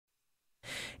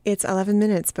It's 11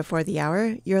 minutes before the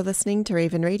hour. You're listening to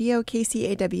Raven Radio,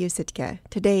 KCAW Sitka.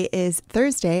 Today is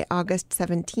Thursday, August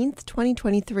 17th,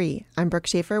 2023. I'm Brooke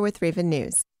Schaefer with Raven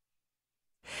News.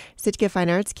 Sitka Fine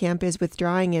Arts Camp is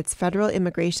withdrawing its federal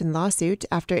immigration lawsuit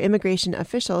after immigration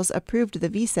officials approved the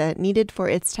visa needed for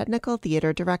its technical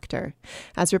theater director.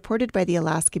 As reported by the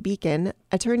Alaska Beacon,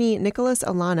 attorney Nicholas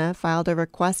Olana filed a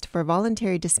request for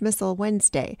voluntary dismissal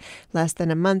Wednesday, less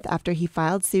than a month after he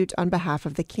filed suit on behalf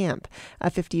of the camp, a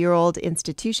 50-year-old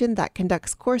institution that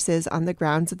conducts courses on the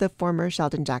grounds of the former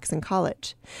Sheldon Jackson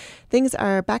College. Things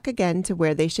are back again to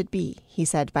where they should be, he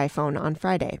said by phone on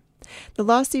Friday. The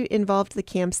lawsuit involved the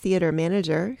camp's theater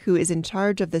manager, who is in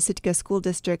charge of the Sitka School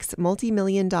District's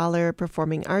multi-million-dollar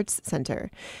performing arts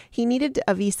center. He needed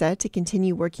a visa to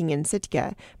continue working in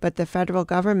Sitka, but the federal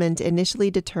government initially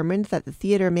determined that the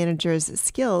theater manager's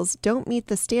skills don't meet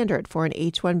the standard for an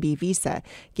H-1B visa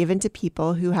given to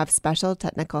people who have special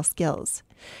technical skills.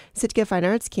 Sitka Fine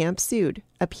Arts Camp sued,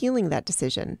 appealing that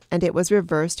decision, and it was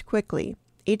reversed quickly.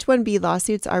 H-1B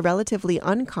lawsuits are relatively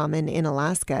uncommon in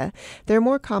Alaska. They're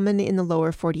more common in the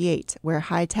lower 48, where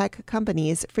high-tech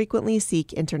companies frequently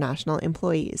seek international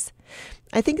employees.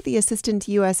 I think the assistant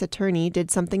U.S. attorney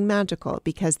did something magical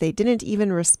because they didn't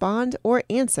even respond or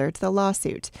answer to the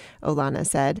lawsuit, Olana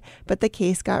said, but the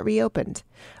case got reopened.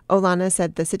 Olana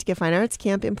said the Sitka Fine Arts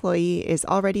Camp employee is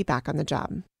already back on the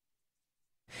job.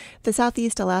 The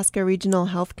Southeast Alaska Regional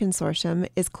Health Consortium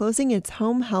is closing its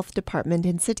home health department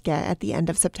in Sitka at the end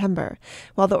of September.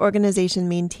 While the organization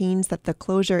maintains that the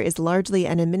closure is largely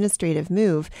an administrative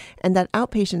move and that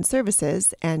outpatient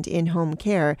services and in-home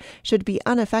care should be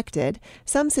unaffected,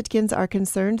 some Sitkans are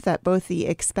concerned that both the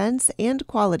expense and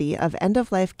quality of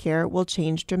end-of-life care will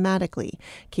change dramatically.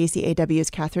 KCAW's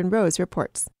Catherine Rose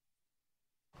reports.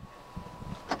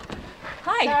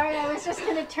 Hi. Sorry, I was just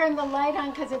going to turn the light on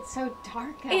because it's so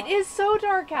dark out. It is so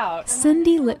dark out.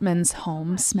 Cindy Littman's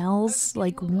home smells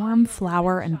like warm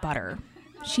flour and butter.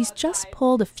 She's just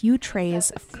pulled a few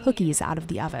trays of cookies out of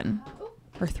the oven.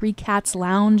 Her 3 cats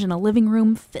lounge in a living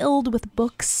room filled with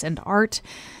books and art.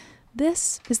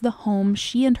 This is the home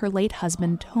she and her late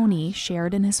husband, Tony,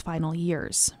 shared in his final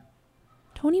years.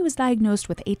 Tony was diagnosed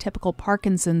with atypical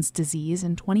Parkinson's disease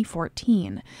in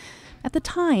 2014. At the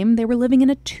time, they were living in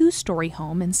a 2-story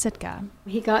home in Sitka.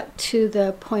 He got to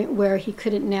the point where he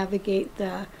couldn't navigate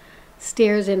the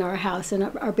stairs in our house, and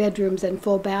our bedrooms and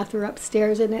full bath were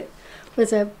upstairs, and it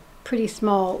was a pretty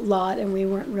small lot, and we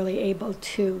weren't really able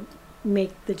to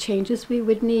make the changes we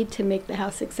would need to make the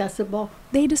house accessible.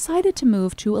 They decided to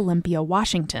move to Olympia,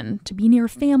 Washington, to be near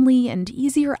family and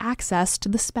easier access to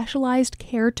the specialized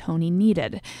care Tony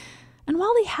needed. And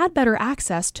while they had better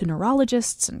access to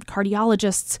neurologists and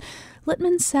cardiologists,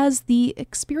 Littman says the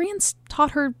experience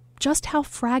taught her just how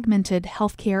fragmented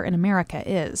healthcare in America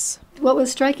is. What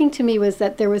was striking to me was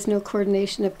that there was no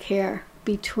coordination of care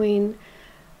between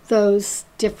those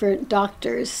different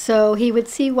doctors. So he would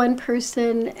see one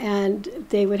person and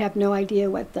they would have no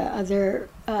idea what the other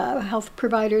health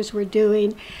providers were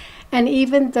doing. And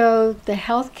even though the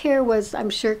healthcare was, I'm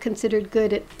sure, considered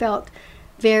good, it felt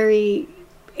very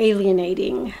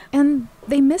alienating. And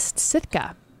they missed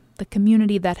Sitka, the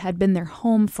community that had been their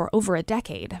home for over a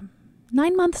decade.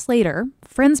 9 months later,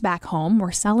 friends back home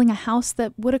were selling a house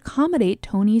that would accommodate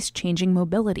Tony's changing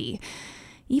mobility.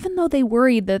 Even though they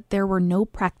worried that there were no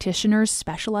practitioners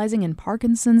specializing in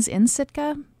Parkinson's in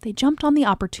Sitka, they jumped on the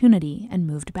opportunity and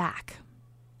moved back.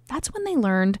 That's when they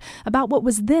learned about what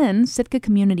was then Sitka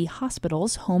Community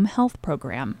Hospital's home health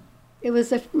program. It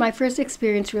was my first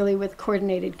experience really with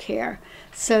coordinated care.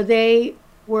 So they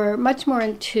were much more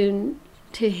in tune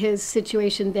to his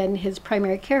situation than his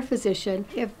primary care physician.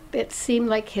 If it seemed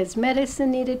like his medicine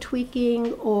needed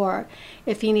tweaking or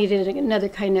if he needed another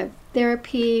kind of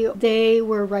therapy, they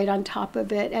were right on top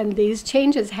of it. And these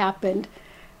changes happened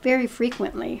very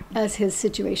frequently as his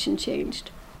situation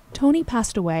changed. Tony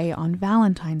passed away on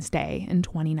Valentine's Day in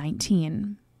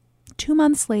 2019. 2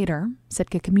 months later,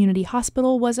 Sitka Community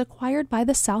Hospital was acquired by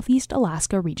the Southeast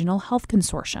Alaska Regional Health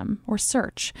Consortium, or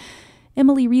SEARCH.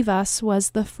 Emily Rivas was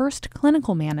the first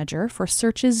clinical manager for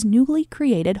SEARCH's newly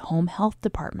created home health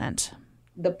department.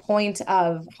 The point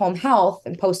of home health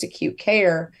and post-acute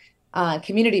care,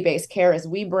 community-based care, is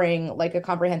we bring like a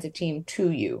comprehensive team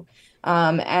to you.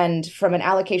 And from an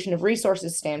allocation of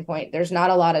resources standpoint, there's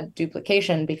not a lot of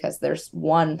duplication because there's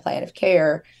one plan of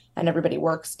care and everybody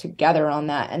works together on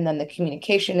that. And then the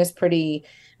communication is pretty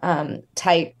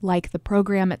tight. Like the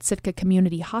program at Sitka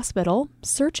Community Hospital,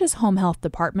 SEARCH's home health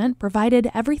department provided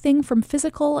everything from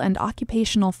physical and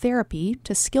occupational therapy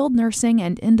to skilled nursing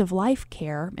and end-of-life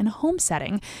care in a home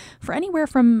setting for anywhere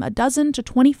from 12 to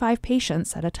 25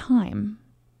 patients at a time.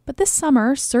 But this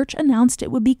summer, Search announced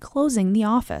it would be closing the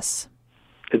office.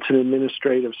 It's an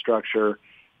administrative structure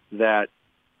that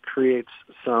creates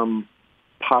some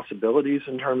possibilities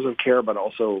in terms of care, but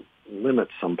also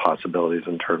limits some possibilities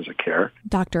in terms of care.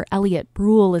 Dr. Elliot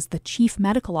Bruhl is the chief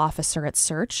medical officer at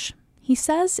Search. He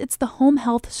says it's the home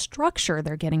health structure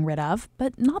they're getting rid of,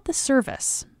 but not the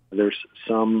service. There's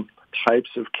some types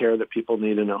of care that people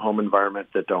need in a home environment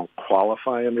that don't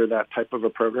qualify under that type of a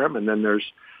program, and then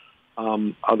there's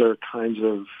other kinds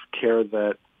of care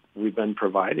that we've been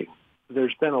providing.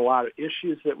 There's been a lot of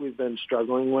issues that we've been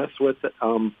struggling with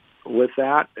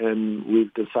that, and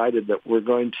we've decided that we're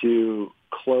going to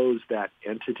close that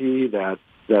entity, that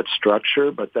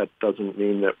structure, but that doesn't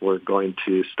mean that we're going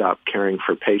to stop caring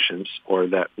for patients or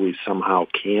that we somehow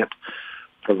can't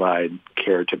provide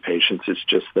care to patients. It's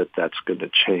just that that's going to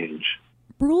change.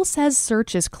 Bruhl says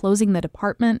Search is closing the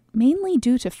department mainly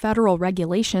due to federal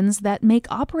regulations that make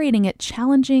operating it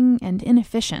challenging and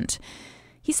inefficient.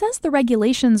 He says the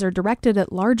regulations are directed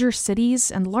at larger cities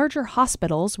and larger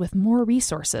hospitals with more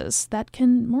resources that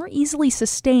can more easily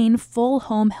sustain full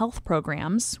home health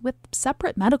programs with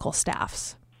separate medical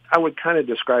staffs. I would kind of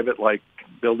describe it like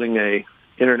building a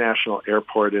international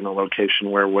airport in a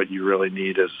location where what you really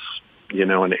need is, an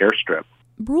airstrip.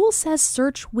 Bruhl says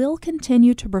Search will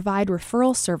continue to provide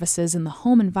referral services in the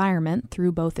home environment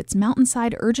through both its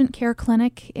Mountainside Urgent Care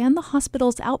Clinic and the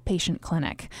hospital's outpatient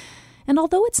clinic. And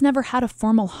although it's never had a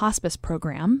formal hospice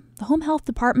program, the home health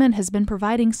department has been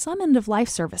providing some end-of-life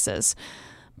services.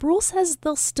 Bruhl says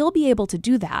they'll still be able to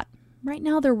do that. Right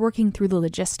now they're working through the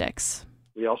logistics.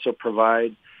 We also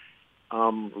provide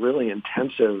really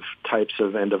intensive types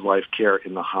of end-of-life care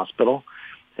in the hospital.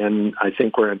 And I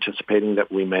think we're anticipating that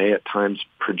we may at times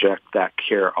project that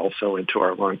care also into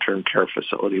our long-term care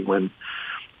facility when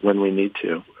we need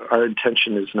to. Our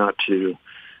intention is not to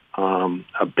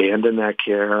abandon that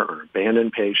care or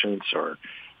abandon patients or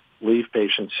leave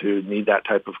patients who need that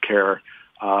type of care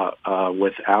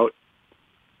without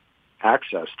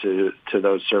access to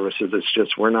those services. It's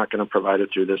just we're not going to provide it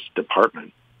through this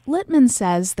department. Littman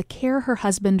says the care her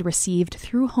husband received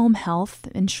through home health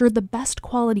ensured the best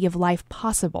quality of life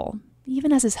possible,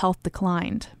 even as his health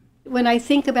declined. When I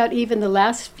think about even the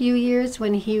last few years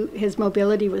when his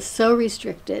mobility was so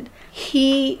restricted,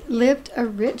 he lived a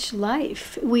rich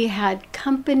life. We had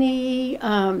company,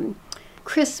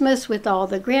 Christmas with all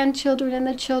the grandchildren and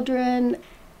the children.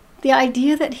 The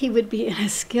idea that he would be in a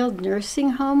skilled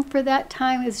nursing home for that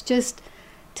time is just,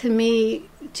 to me,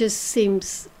 just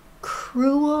seems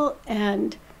cruel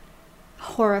and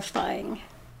horrifying.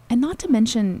 And not to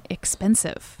mention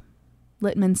expensive.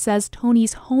 Littman says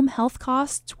Tony's home health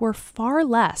costs were far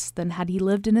less than had he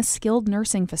lived in a skilled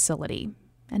nursing facility,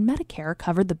 and Medicare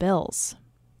covered the bills.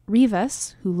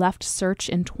 Rivas, who left Search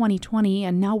in 2020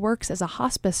 and now works as a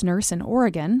hospice nurse in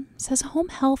Oregon, says home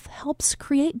health helps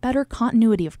create better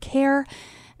continuity of care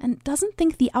and doesn't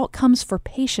think the outcomes for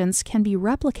patients can be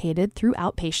replicated through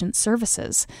outpatient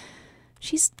services.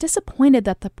 She's disappointed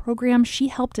that the program she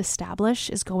helped establish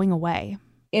is going away.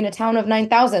 In a town of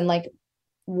 9,000,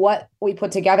 what we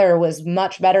put together was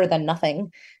much better than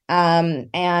nothing.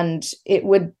 And it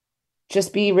would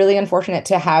just be really unfortunate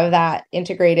to have that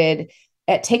integrated.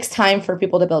 It takes time for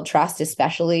people to build trust,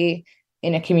 especially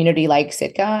in a community like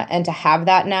Sitka, and to have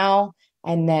that now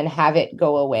and then have it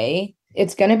go away.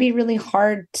 It's going to be really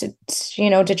hard to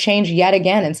change yet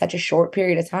again in such a short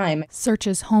period of time.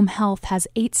 Search's home health has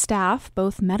 8 staff,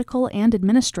 both medical and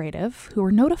administrative, who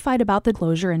were notified about the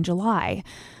closure in July.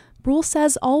 Bruhl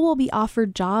says all will be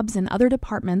offered jobs in other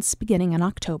departments beginning in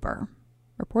October.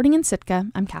 Reporting in Sitka,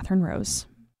 I'm Catherine Rose.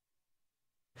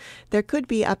 There could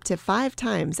be up to 5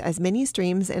 times as many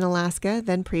streams in Alaska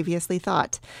than previously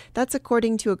thought. That's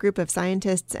according to a group of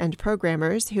scientists and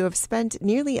programmers who have spent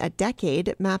nearly a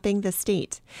decade mapping the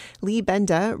state. Lee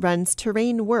Benda runs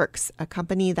Terrain Works, a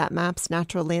company that maps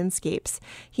natural landscapes.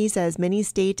 He says many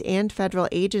state and federal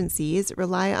agencies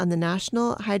rely on the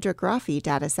National Hydrography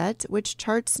Dataset, which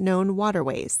charts known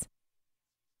waterways.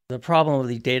 The problem with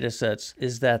these data sets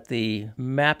is that the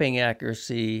mapping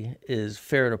accuracy is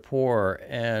fair to poor,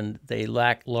 and they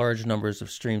lack large numbers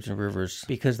of streams and rivers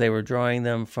because they were drawing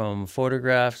them from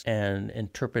photographs and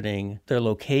interpreting their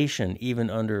location even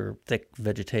under thick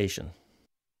vegetation.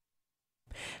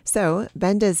 So,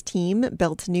 Benda's team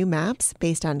built new maps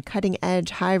based on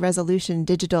cutting-edge, high-resolution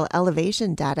digital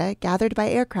elevation data gathered by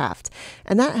aircraft,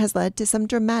 and that has led to some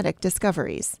dramatic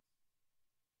discoveries.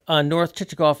 On North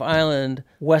Chichagof Island,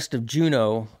 west of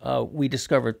Juneau, we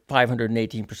discovered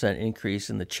 518% increase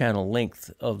in the channel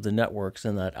length of the networks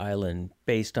in that island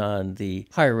based on the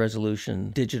higher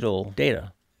resolution digital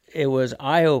data. it was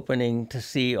eye-opening to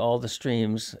see all the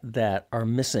streams that are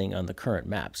missing on the current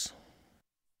maps.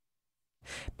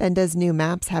 Benda's new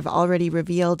maps have already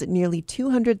revealed nearly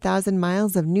 200,000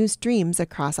 miles of new streams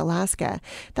across Alaska.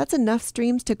 That's enough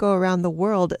streams to go around the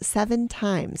world 7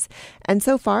 times. And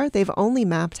so far, they've only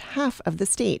mapped half of the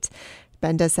state.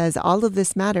 Benda says all of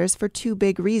this matters for 2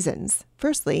 big reasons.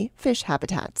 Firstly, fish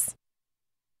habitats.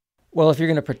 Well, if you're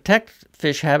going to protect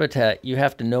fish habitat, you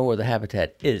have to know where the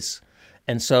habitat is.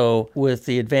 And so with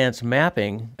the advanced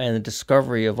mapping and the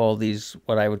discovery of all these,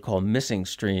 what I would call missing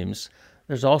streams,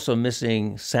 there's also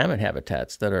missing salmon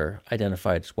habitats that are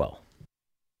identified as well.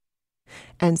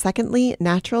 And secondly,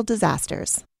 natural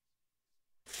disasters.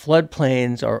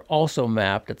 Floodplains are also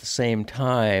mapped at the same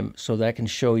time, so that can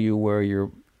show you where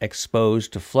you're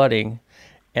exposed to flooding.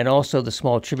 And also the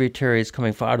small tributaries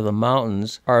coming out of the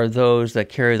mountains are those that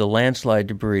carry the landslide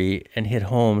debris and hit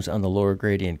homes on the lower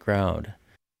gradient ground.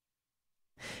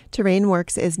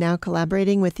 TerrainWorks is now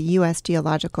collaborating with the U.S.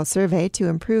 Geological Survey to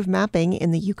improve mapping in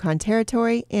the Yukon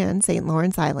Territory and St.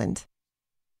 Lawrence Island.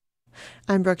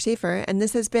 I'm Brooke Schaefer, and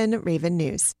this has been Raven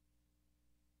News.